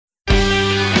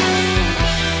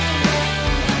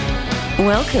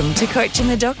Welcome to Coach and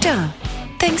the Doctor.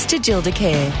 Thanks to Gilda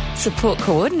Care, support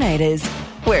coordinators,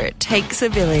 where it takes a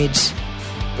village.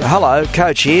 Hello,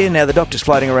 Coach here. Now the doctor's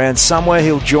floating around somewhere.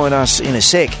 He'll join us in a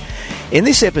sec. In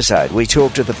this episode, we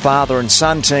talk to the father and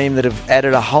son team that have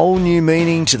added a whole new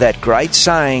meaning to that great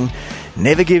saying,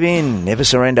 never give in, never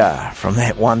surrender, from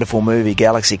that wonderful movie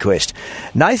Galaxy Quest.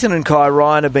 Nathan and Kai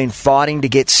Ryan have been fighting to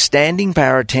get standing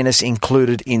para tennis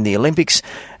included in the Olympics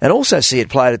and also see it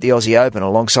played at the Aussie Open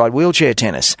alongside wheelchair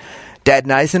tennis. Dad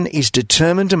Nathan is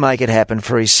determined to make it happen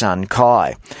for his son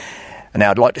Kai.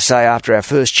 Now, I'd like to say after our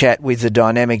first chat with the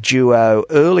dynamic duo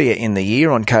earlier in the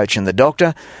year on Coach and the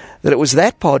Doctor, that it was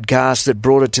that podcast that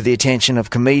brought it to the attention of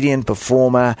comedian,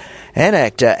 performer and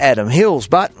actor Adam Hills.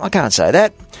 But I can't say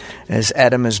that, as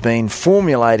Adam has been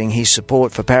formulating his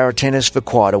support for para-tennis for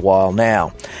quite a while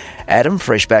now. Adam,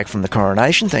 fresh back from the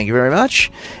coronation, thank you very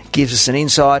much, gives us an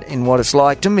insight in what it's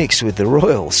like to mix with the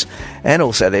royals and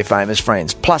also their famous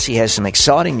friends. Plus, he has some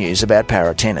exciting news about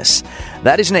para-tennis.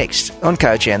 That is next on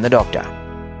Coach and the Doctor.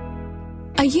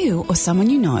 Are you or someone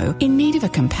you know in need of a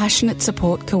compassionate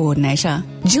support coordinator?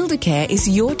 Gilda Care is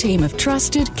your team of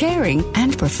trusted, caring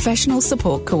and professional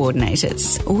support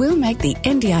coordinators. We'll make the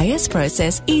NDIS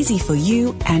process easy for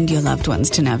you and your loved ones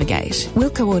to navigate.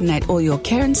 We'll coordinate all your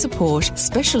care and support,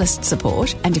 specialist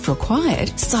support and, if required,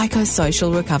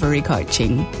 psychosocial recovery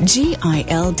coaching.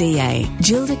 GILDA,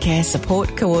 Gilda Care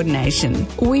Support Coordination.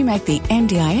 We make the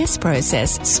NDIS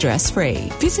process stress-free.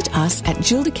 Visit us at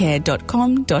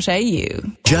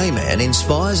gildacare.com.au. J-Man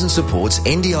inspires and supports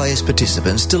NDIS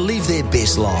participants to live their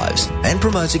best lives and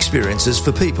promotes experiences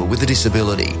for people with a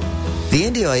disability. The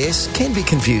NDIS can be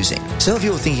confusing, so if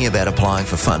you're thinking about applying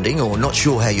for funding or not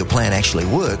sure how your plan actually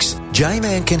works,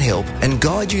 J-Man can help and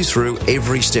guide you through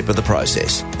every step of the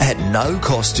process at no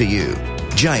cost to you.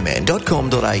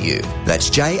 jman.com.au. That's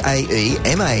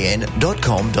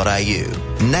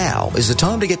JAEMAN.com.au. Now is the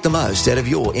time to get the most out of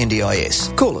your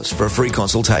NDIS. Call us for a free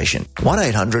consultation.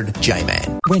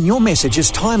 1-800-JMAN. When your message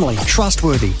is timely,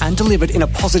 trustworthy and delivered in a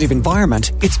positive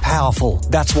environment, it's powerful.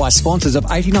 That's why sponsors of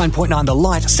 89.9 The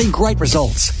Light see great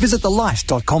results. Visit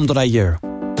thelight.com.au.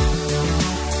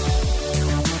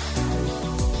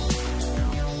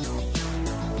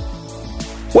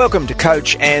 Welcome to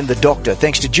Coach and the Doctor,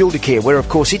 thanks to Gilda Care, where, of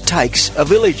course, it takes a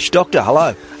village. Doctor,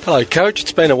 hello. Hello, Coach.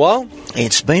 It's been a while.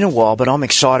 It's been a while, but I'm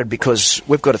excited because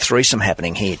we've got a threesome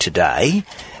happening here today.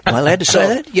 Am I allowed to say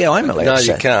that? Yeah, I'm allowed to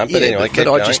say that. No, you can't, but anyway, keep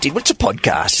going. I just did. Well, it's a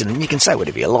podcast, and you can say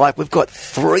whatever you like. We've got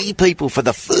three people for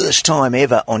the first time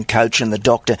ever on Coach and the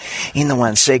Doctor in the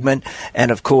one segment. And,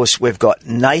 of course, we've got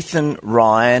Nathan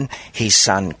Ryan, his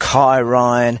son Kai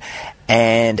Ryan,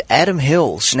 and Adam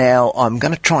Hills. Now, I'm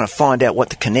going to try and find out what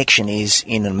the connection is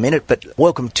in a minute, but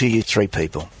welcome to you three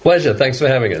people. Pleasure. Thanks for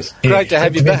having us. Great to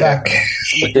have you back.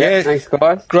 Yeah, thanks,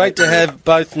 guys. Great to have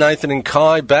both Nathan and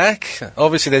Kai back.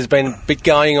 Obviously, there's been a bit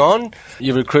going on.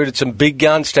 You've recruited some big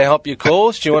guns to help your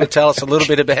cause. Do you want to tell us a little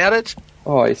bit about it?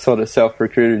 Oh, he sort of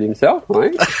self-recruited himself,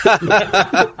 mate.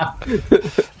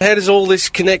 How does all this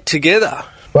connect together?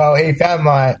 Well, he found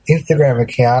my Instagram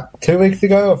account 2 weeks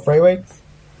ago or 3 weeks.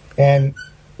 And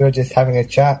we were just having a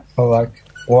chat. We're like,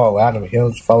 whoa, Adam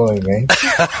Hills following me.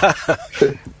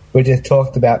 We just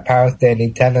talked about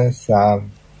para-standing tennis.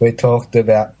 We talked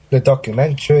about the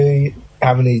documentary,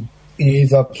 how many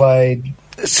years I played.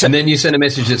 And then you sent a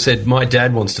message that said, my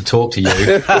dad wants to talk to you.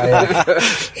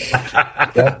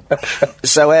 Yeah.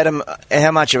 So, Adam,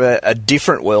 how much of a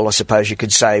different world, I suppose you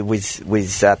could say, with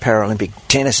Paralympic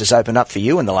tennis has opened up for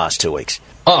you in the last 2 weeks?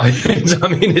 Oh, I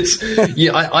mean,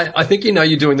 I think you know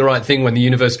you're doing the right thing when the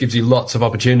universe gives you lots of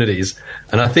opportunities.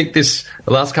 And I think the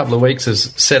last couple of weeks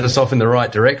has set us off in the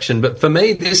right direction. But for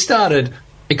me,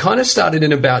 it kind of started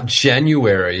in about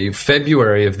January,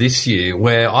 February of this year,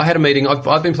 where I had a meeting.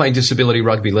 I've been playing Disability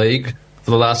Rugby League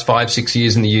for the last 5-6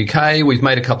 years in the UK. We've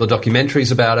made a couple of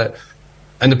documentaries about it.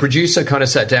 And the producer kind of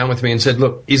sat down with me and said,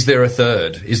 look, is there a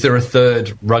third? Is there a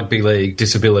third rugby league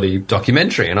disability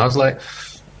documentary? And I was like,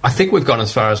 I think we've gone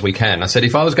as far as we can. I said,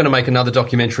 if I was going to make another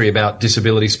documentary about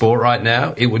disability sport right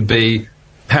now, it would be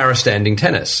para-standing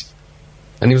tennis.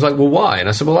 And he was like, well, why? And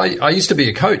I said, well, I used to be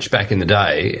a coach back in the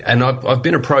day, and I've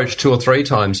been approached 2 or 3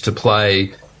 times to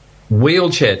play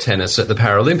wheelchair tennis at the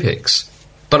Paralympics,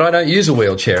 but I don't use a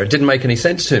wheelchair. It didn't make any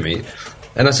sense to me.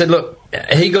 And I said, look,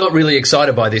 he got really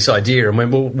excited by this idea and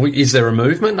went, well, is there a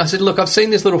movement? And I said, look, I've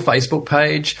seen this little Facebook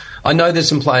page. I know there's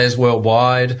some players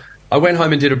worldwide. I went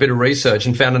home and did a bit of research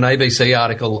and found an ABC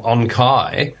article on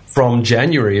Kai from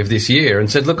January of this year and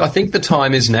said, look, I think the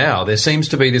time is now. There seems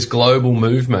to be this global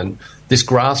movement, this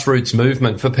grassroots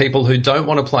movement for people who don't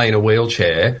want to play in a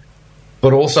wheelchair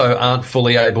but also aren't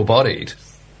fully able-bodied.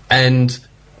 And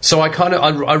So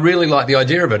I really like the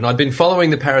idea of it. And I'd been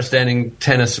following the Parastanding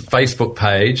Tennis Facebook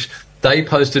page. They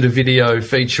posted a video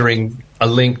featuring a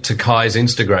link to Kai's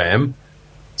Instagram.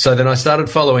 So then I started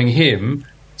following him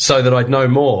so that I'd know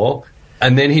more.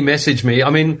 And then he messaged me.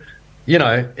 I mean, you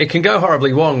know, it can go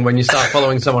horribly wrong when you start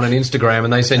following someone on Instagram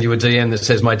and they send you a DM that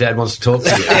says, "My dad wants to talk to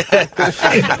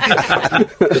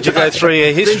you." Did you go through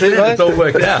your history, mate? It's all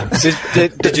worked out.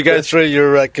 Did you go through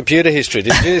your computer history,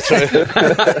 did you?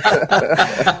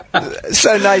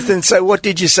 So, Nathan, what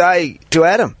did you say to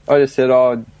Adam? I just said,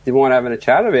 do you mind having a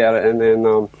chat about it? And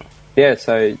then,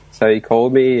 so he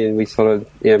called me and we sort of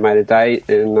made a date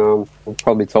and we're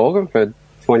probably talking for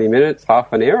 20 minutes,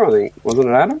 half an hour, I think. Wasn't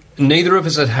it, Adam? Neither of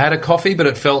us had a coffee, but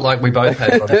it felt like we both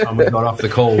had by the time we got off the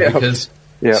call. Because,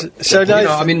 So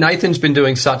Nathan, Nathan's been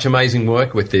doing such amazing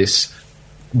work with this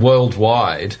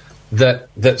worldwide that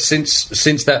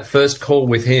since that first call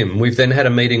with him, we've then had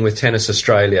a meeting with Tennis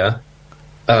Australia,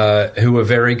 who are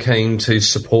very keen to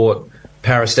support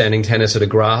parastanding tennis at a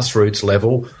grassroots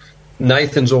level.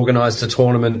 Nathan's organised a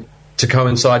tournament to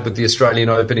coincide with the Australian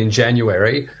Open in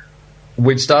January.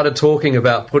 We've started talking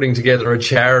about putting together a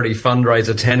charity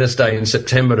fundraiser Tennis Day in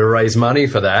September to raise money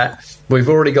for that. We've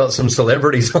already got some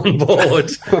celebrities on board.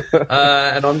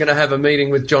 And I'm going to have a meeting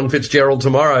with John Fitzgerald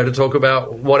tomorrow to talk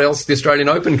about what else the Australian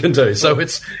Open can do. So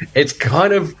it's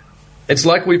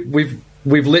like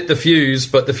we've lit the fuse,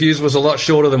 but the fuse was a lot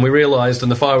shorter than we realised,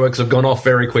 and the fireworks have gone off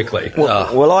very quickly.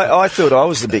 Well, I thought I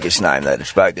was the biggest name they'd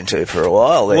spoken to for a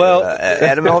while there. Well,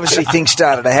 Adam, obviously things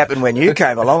started to happen when you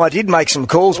came along. I did make some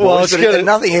calls, boys, but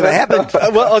nothing ever happened.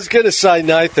 Well, I was going to say,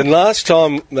 Nathan, last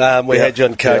time we had you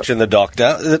on Coach and the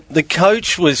Doctor, the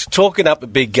coach was talking up a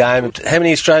big game. How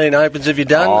many Australian Opens have you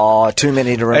done? Oh, too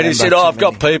many to remember. And he said, I've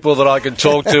got people that I can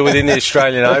talk to within the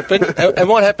Australian Open. And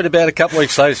what happened about a couple of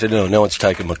weeks later? He said, no one's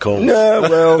taken my call. No,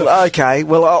 well, okay.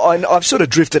 Well, I've sort of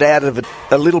drifted out of it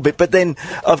a little bit, but then,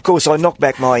 of course, I knocked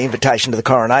back my invitation to the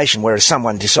coronation, whereas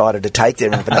someone decided to take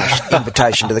their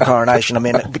invitation to the coronation. I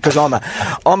mean, because I'm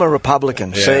a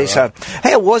Republican, see? Right. So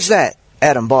how was that,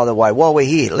 Adam, by the way, while we're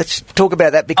here? Let's talk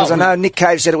about that, because I know Nick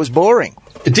Cave said it was boring.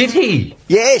 Did he?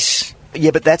 Yes.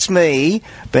 Yeah, but that's me,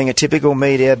 being a typical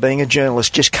media, being a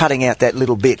journalist, just cutting out that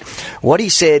little bit. What he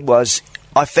said was,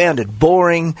 I found it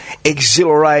boring,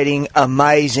 exhilarating,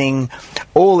 amazing,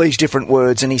 all these different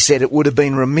words, and he said it would have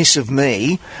been remiss of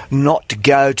me not to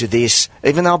go to this,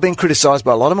 even though I've been criticised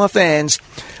by a lot of my fans.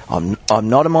 I'm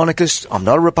not a monarchist, I'm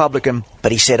not a Republican,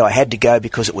 but he said I had to go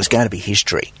because it was going to be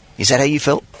history. Is that how you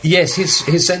felt? Yes,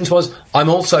 his sentence was, I'm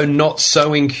also not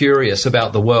so incurious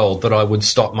about the world that I would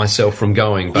stop myself from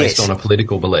going based on a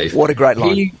political belief. What a great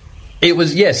line. It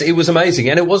was amazing,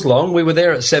 and it was long. We were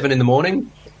there at 7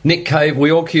 a.m. Nick Cave,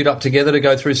 we all queued up together to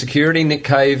go through security. Nick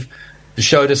Cave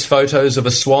showed us photos of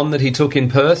a swan that he took in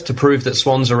Perth to prove that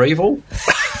swans are evil.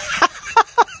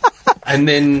 And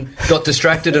then got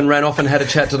distracted and ran off and had a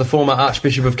chat to the former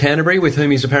Archbishop of Canterbury, with whom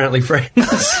he's apparently friends.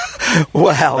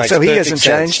 Wow, so he hasn't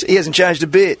changed. He hasn't changed a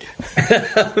bit.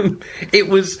 It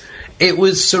was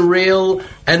surreal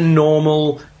and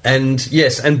normal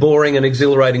and boring and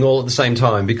exhilarating all at the same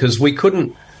time, because we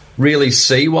couldn't really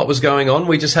see what was going on.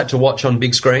 We just had to watch on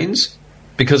big screens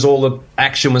because all the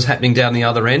action was happening down the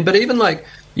other end. But even I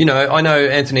know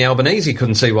Anthony Albanese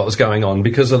couldn't see what was going on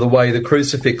because of the way the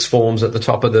crucifix forms at the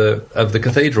top of the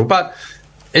cathedral. But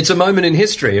it's a moment in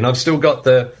history, and I've still got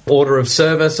the order of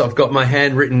service. I've got my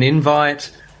handwritten invite.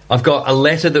 I've got a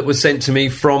letter that was sent to me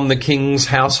from the King's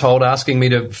household asking me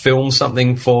to film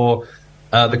something for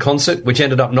the concert, which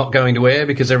ended up not going to air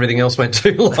because everything else went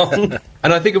too long.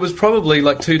 And I think it was probably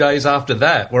 2 days after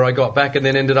that where I got back and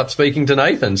then ended up speaking to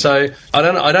Nathan. So I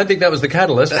don't think that was the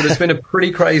catalyst, but it's been a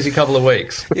pretty crazy couple of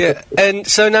weeks. Yeah, and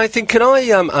so Nathan, can I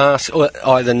ask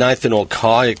either Nathan or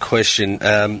Kai a question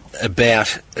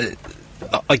about,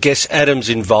 I guess, Adam's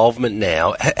involvement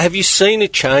now? Have you seen a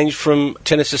change from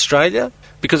Tennis Australia?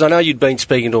 Because I know you'd been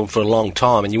speaking to him for a long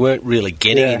time and you weren't really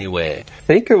getting anywhere. I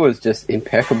think it was just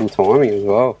impeccable timing as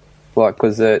well.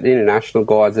 Because the international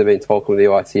guys have been talking with the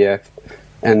ITF,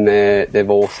 and they've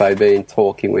also been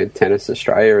talking with Tennis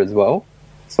Australia as well,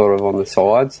 sort of on the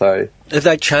side. So have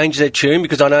they changed their tune?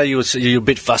 Because I know you're a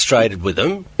bit frustrated with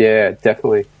them. Yeah,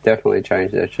 definitely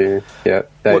changed their tune. Yeah,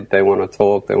 they want to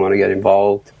talk, they want to get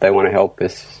involved, they want to help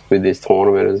us with this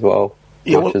tournament as well.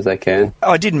 much as they can.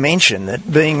 I did mention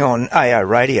that being on AO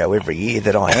Radio every year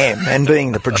that I am, and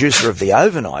being the producer of the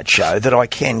overnight show, that I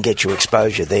can get you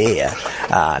exposure there,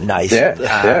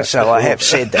 Nathan. So I have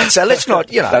said that. So let's not,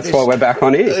 That's why we're back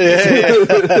on here.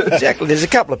 Exactly. There's a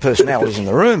couple of personalities in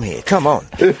the room here. Come on.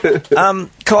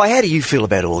 Kai, how do you feel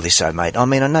about all this, though, mate? I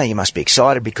mean, I know you must be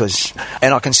excited because,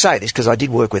 and I can say this because I did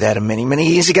work with Adam many, many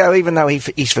years ago, even though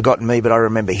he's forgotten me, but I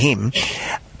remember him.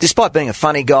 Despite being a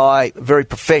funny guy, very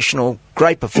professional,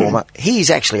 great performer, he's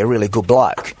actually a really good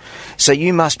bloke. So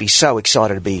you must be so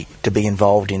excited to be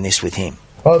involved in this with him.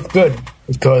 Well, it's good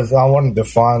because I wanted to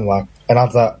find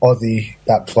another Aussie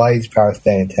that plays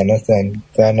para-standing tennis, and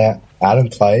found out Adam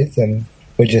plays, and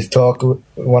we just talk.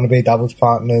 Want to be doubles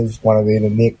partners. Want to be the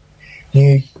Nick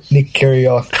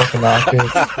Kyrgios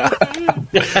Kokonakis.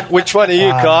 Which one are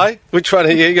you, Kai? Which one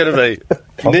are you going to be?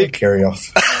 Probably Nick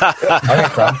Kyrgios.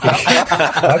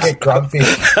 I get grumpy.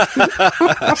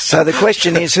 So the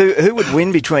question is, who would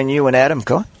win between you and Adam,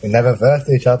 Kai? We never versed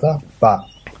each other, but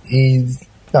he's,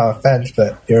 no offence,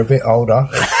 but you're a bit older.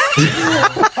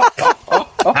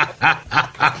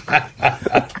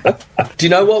 Do you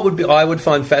know what I would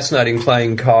find fascinating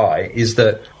playing Kai is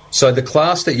that, so the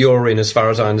class that you're in, as far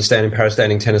as I understand, in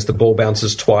para-standing tennis, the ball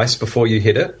bounces twice before you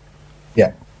hit it?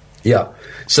 Yeah. Yeah.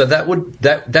 So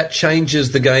that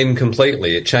changes the game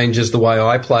completely. It changes the way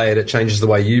I play it. It changes the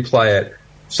way you play it.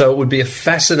 So it would be a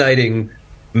fascinating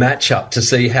matchup to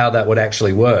see how that would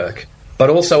actually work. But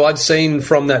also, I've seen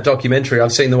from that documentary,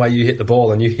 I've seen the way you hit the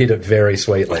ball, and you hit it very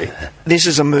sweetly. This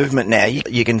is a movement now.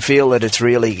 You can feel that it's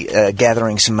really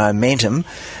gathering some momentum.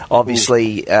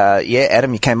 Obviously,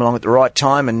 Adam, you came along at the right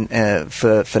time, and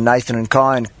for Nathan and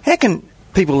Kai. And how can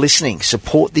people listening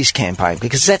support this campaign?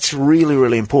 Because that's really,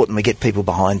 really important. We get people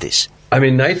behind this. I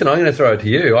mean, Nathan, I'm going to throw it to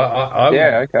you.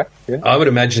 Okay. Yeah. I would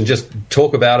imagine just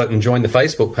talk about it and join the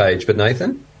Facebook page. But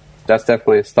Nathan? That's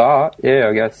definitely a start. Yeah,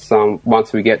 I guess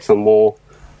once we get some more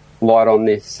light on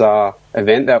this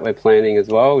event that we're planning as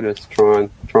well, just try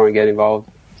and get involved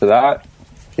to that.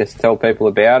 Just tell people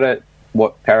about it,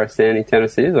 what para-standing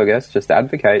tennis is, I guess, just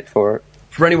advocate for it.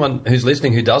 For anyone who's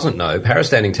listening who doesn't know,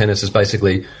 para-standing tennis is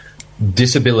basically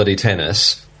disability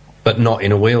tennis, but not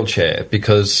in a wheelchair,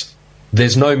 because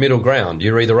there's no middle ground.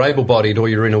 You're either able-bodied or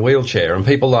you're in a wheelchair. And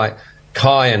people like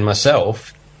Kai and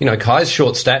myself, Kai's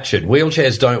short-statured.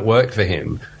 Wheelchairs don't work for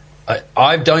him.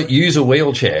 I don't use a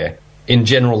wheelchair in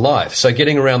general life. So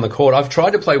getting around the court, I've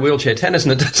tried to play wheelchair tennis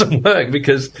and it doesn't work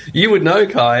because you would know,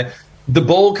 Kai, the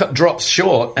ball drops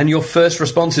short and your first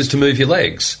response is to move your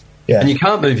legs. Yeah. And you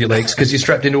can't move your legs because you're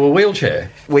strapped into a wheelchair.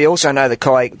 We also know that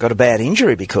Kai got a bad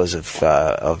injury because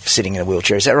of sitting in a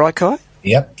wheelchair. Is that right, Kai?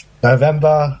 Yep.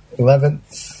 November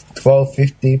 11th,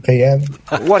 12:50 p.m.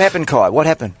 What happened, Kai? What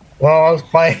happened? Well, I was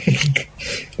playing.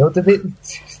 It was a bit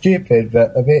stupid,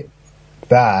 but a bit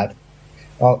bad.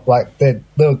 The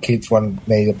little kids wanted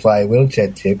me to play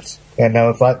wheelchair tips, and there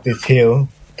was this hill,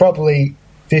 probably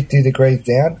 50 degrees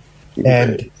down,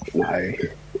 and no.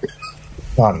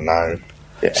 Oh no!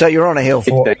 Yeah. So you're on a hill.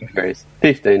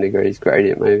 15 degrees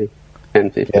gradient, maybe 10,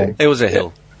 15. Yeah. It was a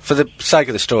hill. For the sake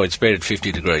of the story, it's better at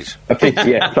 50 degrees. 50,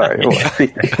 yeah, sorry.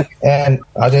 And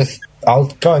I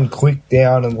was going quick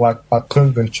down and I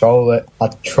couldn't control it. I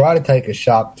tried to take a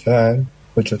sharp turn,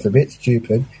 which was a bit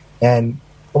stupid, and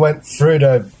I went through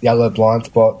the yellow blind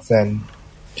spots and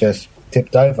just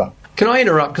tipped over. Can I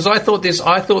interrupt? Because I thought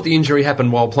the injury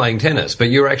happened while playing tennis,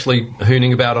 but you're actually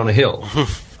hooning about on a hill.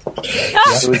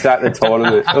 It was at the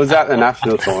tournament. It was at the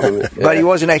national tournament. Yeah. But he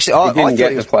wasn't actually... He didn't get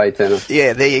to play tennis.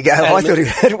 Yeah, there you go. I thought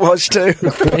it was too.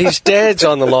 His dad's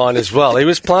on the line as well. He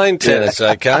was playing tennis,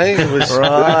 okay?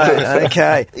 Right,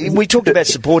 okay. We talked about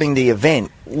supporting the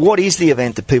event. What is the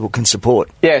event that people can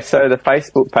support? Yeah, so the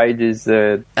Facebook page is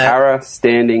the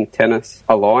Para-Standing Tennis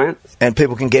Alliance. And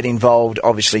people can get involved,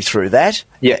 obviously, through that.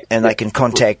 Yeah. And they can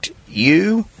contact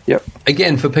you. Yep.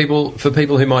 Again, for people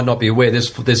who might not be aware,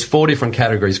 there's 4 different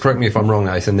categories. Correct me if I'm wrong,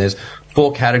 Nathan. There's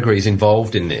 4 categories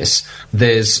involved in this.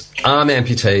 There's arm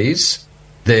amputees,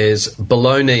 there's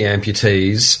below-knee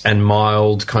amputees and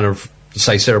mild kind of,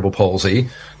 say, cerebral palsy.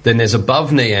 Then there's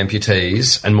above-knee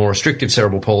amputees and more restrictive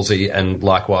cerebral palsy and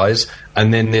likewise.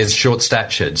 And then there's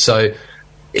short-statured. So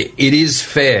it is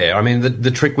fair. I mean,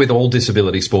 the trick with all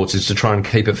disability sports is to try and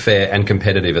keep it fair and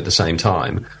competitive at the same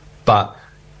time. But...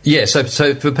 yeah, so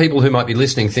for people who might be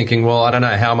listening thinking, well, I don't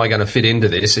know, how am I going to fit into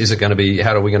this? Is it going to be,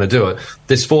 how are we going to do it?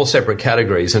 There's 4 separate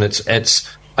categories, and it's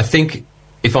I think,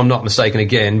 if I'm not mistaken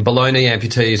again, below-knee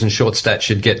amputees and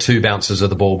short-statured get 2 bounces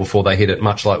of the ball before they hit it,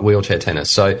 much like wheelchair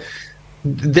tennis. So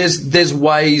there's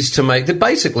ways to make...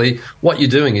 basically, what you're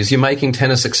doing is you're making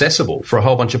tennis accessible for a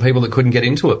whole bunch of people that couldn't get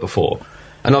into it before.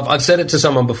 And I've said it to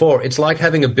someone before, it's like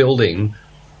having a building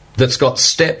that's got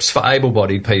steps for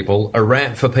able-bodied people, a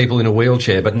ramp for people in a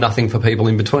wheelchair, but nothing for people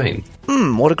in between.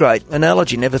 What a great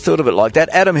analogy. Never thought of it like that.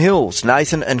 Adam Hills,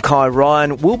 Nathan and Kai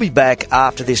Ryan will be back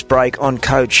after this break on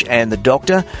Coach and the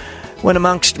Doctor, when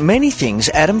amongst many things,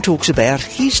 Adam talks about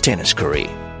his tennis career.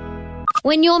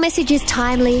 When your message is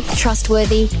timely,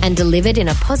 trustworthy, and delivered in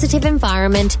a positive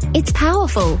environment, it's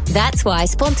powerful. That's why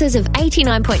sponsors of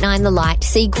 89.9 The Light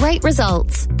see great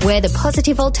results. We're the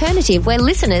positive alternative where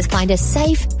listeners find a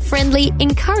safe, friendly,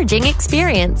 encouraging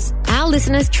experience. Our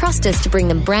listeners trust us to bring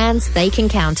them brands they can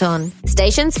count on.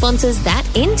 Station sponsors that,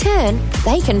 in turn,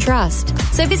 they can trust.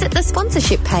 So visit the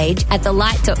sponsorship page at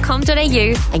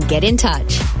thelight.com.au and get in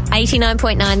touch.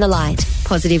 89.9 The Light.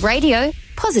 Positive radio,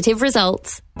 positive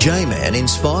results. J-Man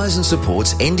inspires and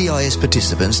supports NDIS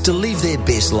participants to live their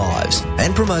best lives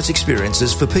and promotes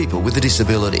experiences for people with a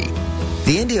disability.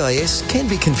 The NDIS can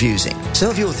be confusing, so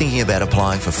if you're thinking about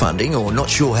applying for funding or not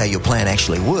sure how your plan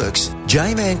actually works,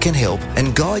 J-Man can help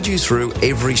and guide you through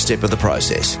every step of the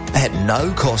process at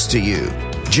no cost to you.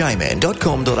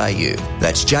 jman.com.au.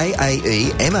 That's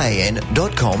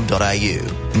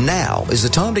JAEMAN.com.au. Now is the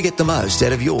time to get the most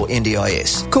out of your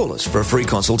NDIS. Call us for a free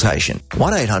consultation.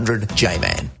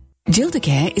 1-800-JMAN.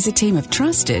 GildaCare is a team of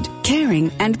trusted,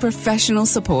 caring and professional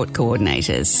support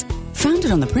coordinators.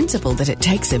 Founded on the principle that it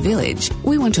takes a village,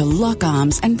 we want to lock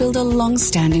arms and build a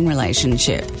long-standing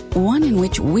relationship, one in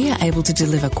which we are able to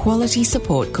deliver quality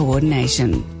support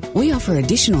coordination. We offer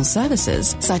additional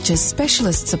services such as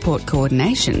specialist support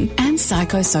coordination and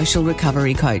psychosocial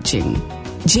recovery coaching.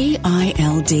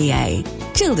 GILDA,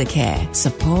 GildaCare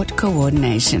Support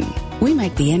Coordination. We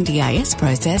make the NDIS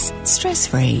process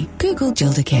stress-free. Google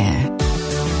GildaCare.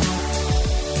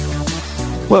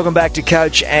 Welcome back to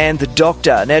Coach and the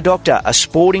Doctor. Now, Doctor, a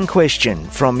sporting question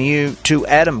from you to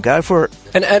Adam. Go for it.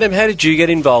 And Adam, how did you get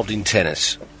involved in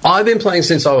tennis? I've been playing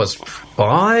since I was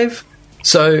 5.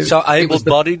 So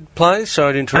able-bodied play?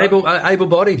 Sorry to interrupt.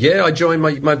 Able-bodied, yeah. I joined,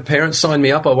 my parents signed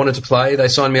me up. I wanted to play. They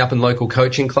signed me up in local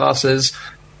coaching classes.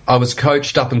 I was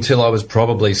coached up until I was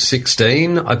probably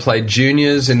 16. I played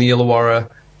juniors in the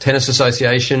Illawarra Tennis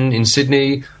Association in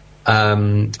Sydney.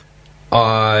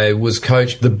 I was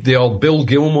coached the old Bill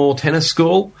Gilmore Tennis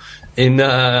School in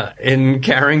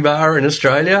Caringbah in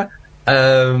Australia.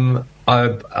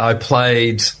 I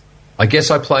played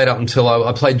up until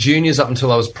I played juniors up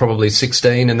until I was probably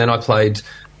 16, and then I played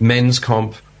men's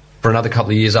comp for another couple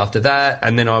of years after that,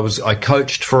 and then I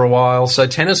coached for a while. So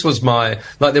tennis was there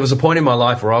was a point in my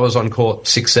life where I was on court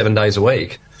 6-7 days a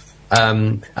week.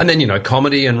 And then,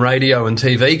 comedy and radio and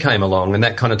TV came along, and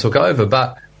that kind of took over.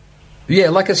 But yeah,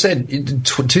 like I said, in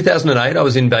 2008, I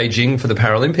was in Beijing for the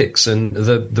Paralympics, and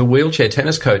the wheelchair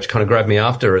tennis coach kind of grabbed me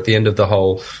after at the end of the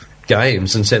whole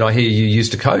games and said, "I hear you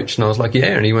used to coach." And I was like,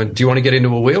 "Yeah." And he went, "Do you want to get into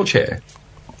a wheelchair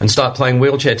and start playing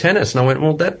wheelchair tennis?" And I went,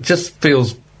 "Well, that just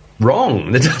feels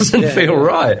wrong. That doesn't feel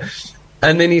right."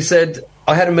 And then he said,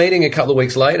 I had a meeting a couple of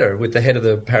weeks later with the head of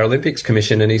the Paralympics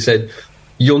Commission, and he said,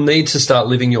 "You'll need to start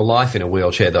living your life in a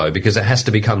wheelchair, though, because it has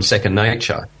to become second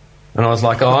nature." And I was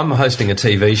like, "Oh, I'm hosting a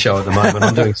TV show at the moment.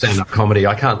 I'm doing stand-up comedy.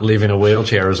 I can't live in a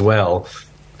wheelchair as well."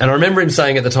 And I remember him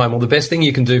saying at the time, "Well, the best thing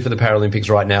you can do for the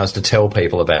Paralympics right now is to tell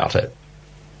people about it."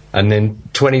 And then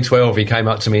 2012, he came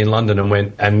up to me in London and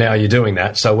went, "And now you're doing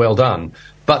that, so well done."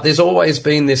 But there's always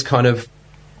been this kind of,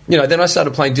 then I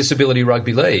started playing disability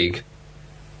rugby league,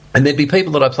 and there'd be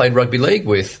people that I played rugby league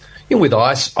with, with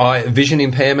eye vision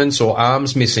impairments or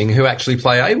arms missing, who actually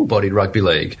play able-bodied rugby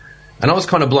league. And I was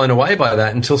kind of blown away by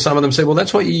that until some of them said, "Well,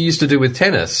 that's what you used to do with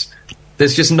tennis.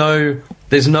 There's no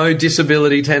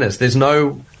disability tennis. There's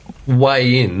no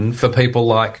way in for people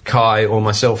like Kai or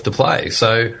myself to play.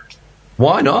 So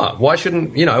why not? Why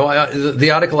shouldn't,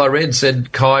 the article I read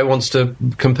said Kai wants to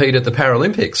compete at the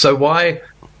Paralympics. So why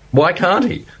can't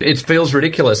he? It feels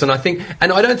ridiculous. And I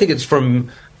don't think it's from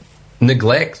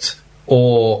neglect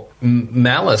or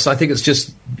malice. I think it's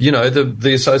just,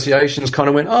 the associations kind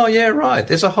of went, "Oh, yeah, right,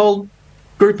 there's a whole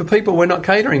group of people we're not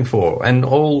catering for." And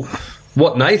all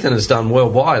what Nathan has done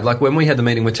worldwide, like when we had the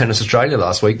meeting with Tennis Australia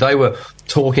last week, they were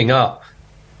talking up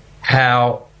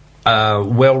how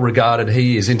well regarded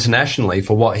he is internationally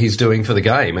for what he's doing for the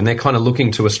game. And they're kind of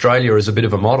looking to Australia as a bit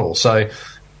of a model. So,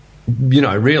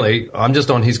 really, I'm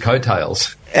just on his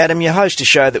coattails. Adam, you host a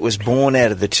show that was born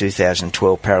out of the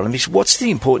 2012 Paralympics. What's the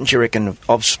importance, you reckon,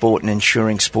 of sport and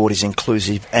ensuring sport is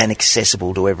inclusive and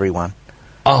accessible to everyone?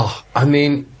 Oh, I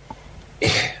mean,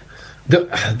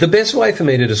 the best way for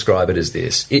me to describe it is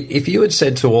this. If you had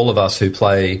said to all of us who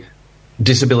play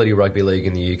disability rugby league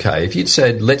in the UK, if you'd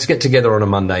said, "Let's get together on a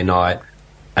Monday night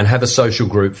and have a social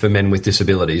group for men with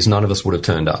disabilities," none of us would have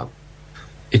turned up.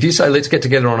 if you say, let's get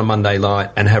together on a Monday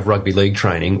night and have rugby league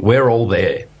training, we're all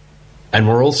there. And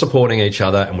we're all supporting each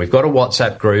other, and we've got a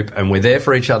WhatsApp group, and we're there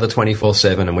for each other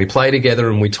 24/7, and we play together,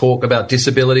 and we talk about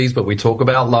disabilities, but we talk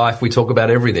about life, we talk about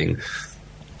everything.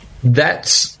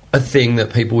 That's a thing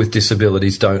that people with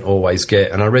disabilities don't always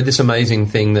get. And I read this amazing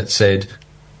thing that said,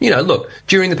 look,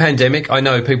 during the pandemic, I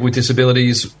know people with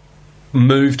disabilities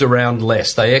moved around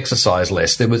less, they exercise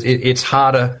less. It's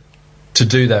harder to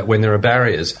do that when there are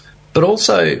barriers. But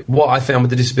also, what I found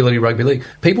with the Disability Rugby League,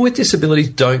 people with disabilities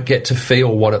don't get to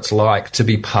feel what it's like to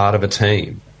be part of a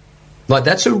team. Like,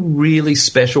 that's a really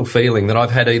special feeling that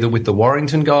I've had either with the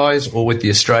Warrington guys or with the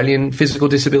Australian Physical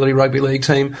Disability Rugby League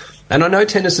team. And I know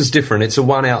tennis is different. It's a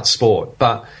one-out sport.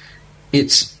 But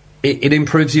it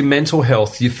improves your mental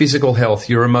health, your physical health,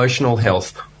 your emotional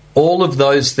health. All of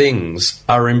those things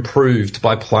are improved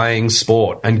by playing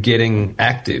sport and getting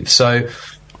active. So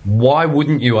why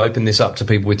wouldn't you open this up to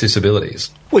people with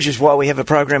disabilities? Which is why we have a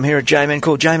program here at J-Man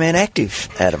called J-Man Active,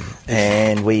 Adam.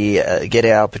 And we get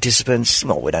our participants,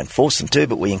 well, we don't force them to,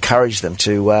 but we encourage them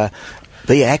to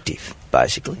be active,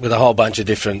 basically. With a whole bunch of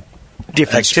different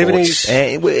activities.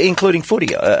 Including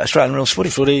footy, Australian rules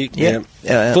footy.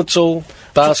 Futsal,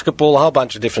 basketball, a whole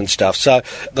bunch of different stuff. So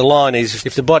the line is,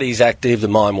 if the body's active, the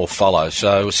mind will follow.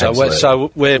 So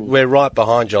we're right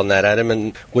behind you on that, Adam,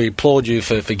 and we applaud you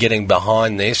for getting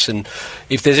behind this. And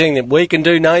if there's anything that we can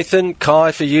do, Nathan,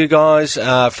 Kai, for you guys,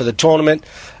 for the tournament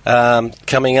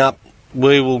coming up,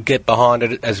 we will get behind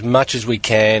it as much as we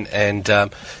can, and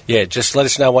just let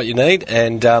us know what you need,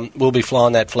 and we'll be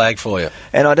flying that flag for you.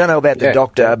 And I don't know about the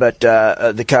doctor, but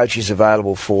the coach is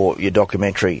available for your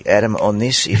documentary, Adam, on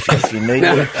this. If you need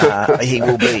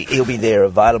it, he'll be there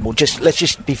available. Let's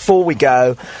just before we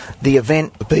go, the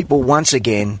event, people, once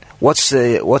again, what's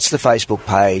the Facebook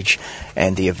page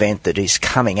and the event that is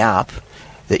coming up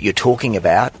that you're talking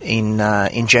about in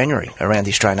January around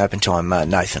the Australian Open time,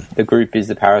 Nathan? The group is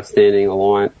the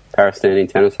Parastanding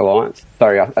Tennis Alliance.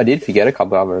 Sorry, I did forget a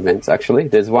couple of other events, actually.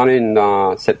 There's one in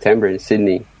September in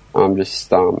Sydney. I'm just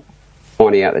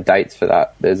finding out the dates for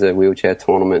that. There's a wheelchair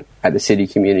tournament at the City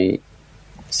Community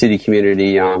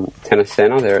Tennis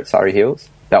Centre there at Surrey Hills.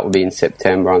 That will be in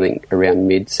September, I think around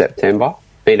mid-September.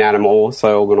 Me and Adam are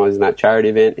also organising that charity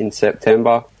event in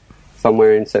September,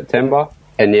 somewhere in September.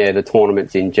 And the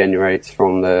tournament's in January. It's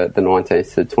from the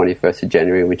 19th to the 21st of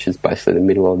January, which is basically the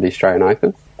middle of the Australian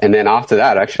Open. And then after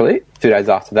that, actually, 2 days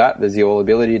after that, there's the All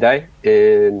Ability Day.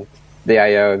 And the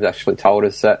AO have actually told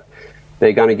us that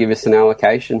they're going to give us an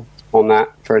allocation on that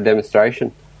for a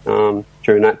demonstration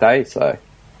during that day,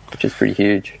 which is pretty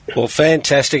huge. Well,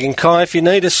 fantastic. And Kai, if you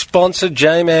need a sponsor,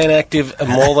 J-Man Active are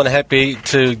more than happy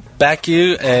to back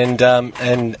you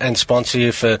and sponsor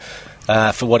you for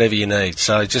whatever you need.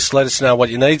 So just let us know what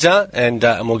your needs are, and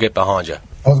we'll get behind you.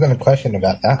 I was going to question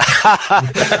about that.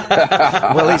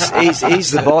 Well,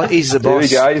 he's the boss. He's the boss. There we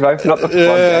go. You've opened up the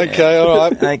floodgate. Okay, all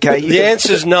right. Okay. The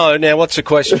answer's no. Now, what's the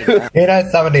question? Some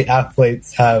of the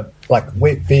athletes have like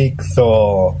Whitbix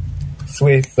or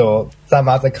Swiss or some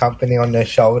other company on their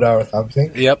shoulder or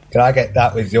something. Yep. Can I get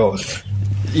that with yours?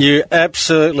 You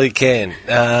absolutely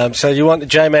can. So you want the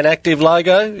J-Man Active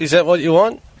logo? Is that what you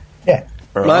want? Yeah.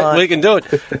 Right. Mate, we can do it.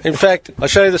 In fact, I'll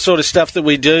show you the sort of stuff that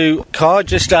we do. Kai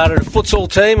just started a futsal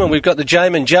team, and we've got the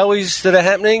J-Man Joeys that are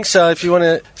happening. So if you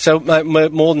want to, mate, we're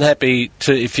more than happy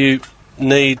to. If you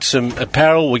need some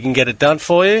apparel, we can get it done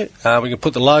for you. We can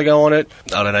put the logo on it.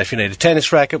 I don't know if you need a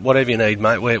tennis racket, whatever you need,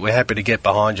 mate. We're happy to get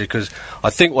behind you, because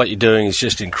I think what you're doing is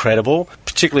just incredible,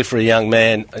 particularly for a young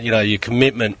man. Your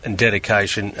commitment and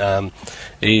dedication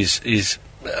is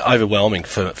overwhelming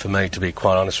for me, to be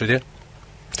quite honest with you.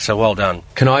 So well done.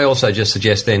 Can I also just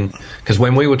suggest then, because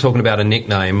when we were talking about a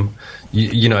nickname, the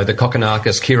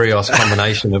Kokonakis Kyrgios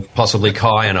combination of possibly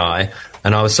Kai and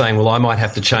I was saying, well, I might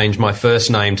have to change my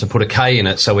first name to put a K in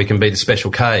it so we can be the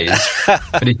Special Ks.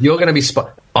 But if you're going to be...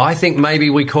 I think maybe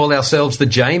we call ourselves the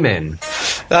J-Men.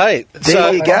 Hey,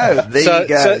 there you go. There you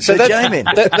go. So the J-Men.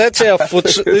 That's our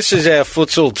futsal. This is our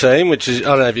futsal team, which is, I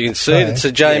don't know if you can see it. It's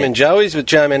the J-Man Joeys with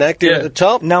J-Man Active at the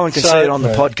top. No one can see it on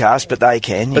the podcast, but they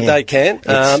can. But they can.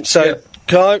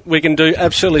 Kai, we can do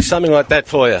absolutely something like that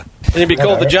for you. And it'd be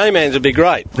called the J-Mans. It'd be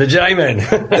great. The J-Men.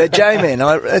 The J-Men.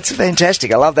 That's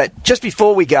fantastic. I love that. Just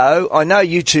before we go, I know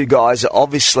you two guys are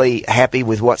obviously happy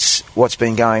with what's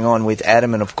been going on with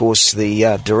Adam, and of course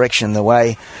the direction, the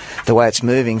way it's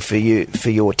moving for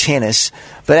your tennis.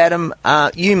 But Adam,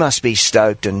 you must be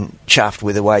stoked and chuffed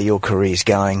with the way your career's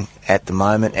going at the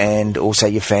moment, and also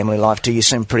your family life too. You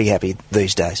seem pretty happy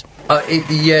these days.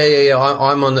 Yeah.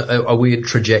 I'm on a weird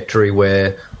trajectory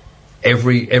where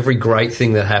every great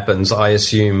thing that happens, I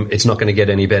assume it's not going to get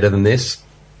any better than this.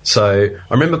 So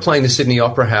I remember playing the Sydney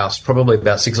Opera House probably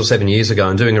about 6 or 7 years ago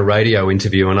and doing a radio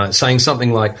interview and saying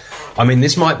something like, I mean,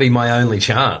 this might be my only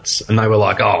chance. And they were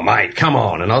like, oh, mate, come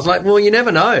on. And I was like, well, you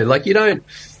never know. Like, you don't,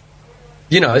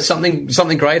 you know, something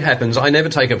great happens. I never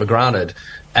take it for granted.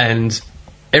 And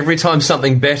every time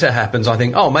something better happens, I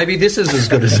think, oh, maybe this is as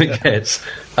good as it gets.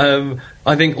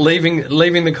 I think leaving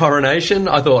the coronation,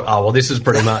 I thought, oh, well, this is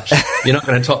pretty much, you're not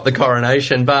going to top the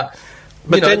coronation. But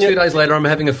you know, 2 days later, I'm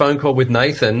having a phone call with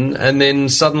Nathan, and then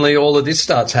suddenly all of this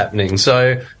starts happening.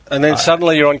 So, and then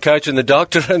suddenly you're on Coach and the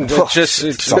Doctor, and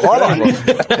it's a highlight.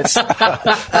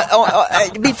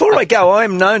 Before I go, I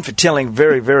am known for telling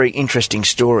very, very interesting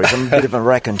stories. I'm a bit of a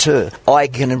raconteur. I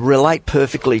can relate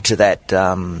perfectly to that,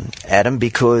 Adam,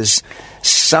 because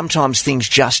sometimes things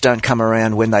just don't come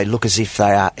around when they look as if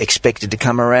they are expected to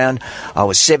come around. I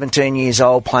was 17 years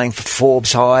old playing for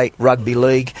Forbes High Rugby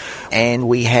League, and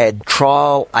we had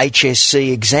trial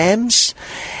HSC exams,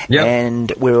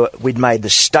 and we'd made the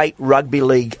State Rugby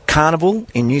League Carnival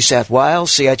in New South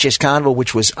Wales, CHS Carnival,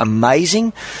 which was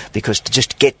amazing because to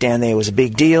just get down there was a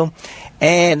big deal.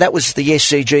 And that was the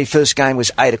SCG. First game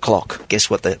was 8 o'clock. Guess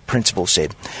what the principal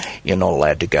said? You're not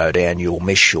allowed to go down. You'll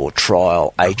miss your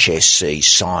trial HSC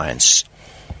science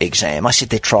exam. I said,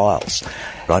 they're trials.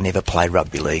 I never played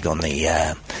rugby league on the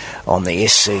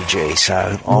SCG,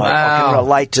 so I can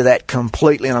relate to that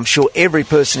completely, and I'm sure every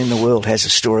person in the world has a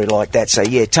story like that. So,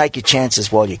 yeah, take your chances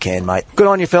while you can, mate. Good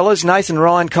on you, fellas. Nathan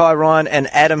Ryan, Kai Ryan, and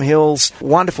Adam Hills.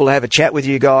 Wonderful to have a chat with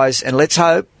you guys, and let's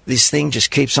hope this thing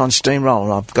just keeps on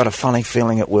steamrolling. I've got a funny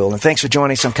feeling it will. And thanks for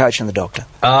joining us on Coach and the Doctor.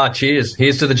 Cheers.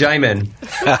 Here's to the J-Men.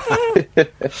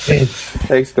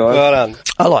 Thanks, guys. Well done.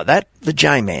 I like that. The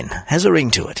J-Men has a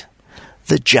ring to it.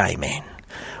 The J-Men.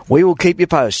 We will keep you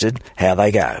posted how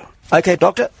they go. Okay,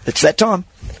 Doctor, it's that time.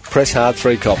 Press hard,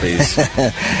 3 copies.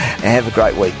 Have a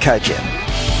great week. Coach out.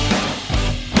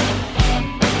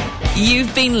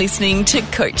 You've been listening to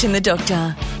Coach and the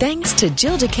Doctor. Thanks to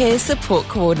GildaCare Support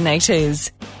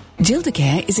Coordinators.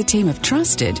 GildaCare is a team of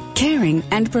trusted, caring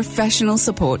and professional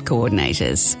support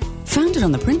coordinators. Founded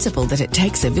on the principle that it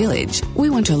takes a village, we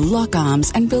want to lock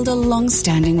arms and build a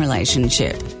long-standing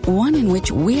relationship, one in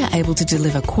which we are able to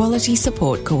deliver quality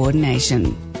support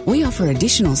coordination. We offer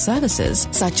additional services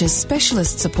such as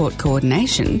specialist support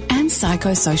coordination and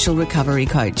psychosocial recovery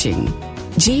coaching.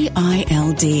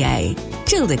 GILDA,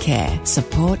 GildaCare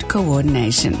Support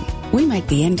Coordination. We make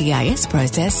the NDIS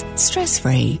process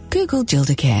stress-free. Google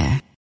GildaCare.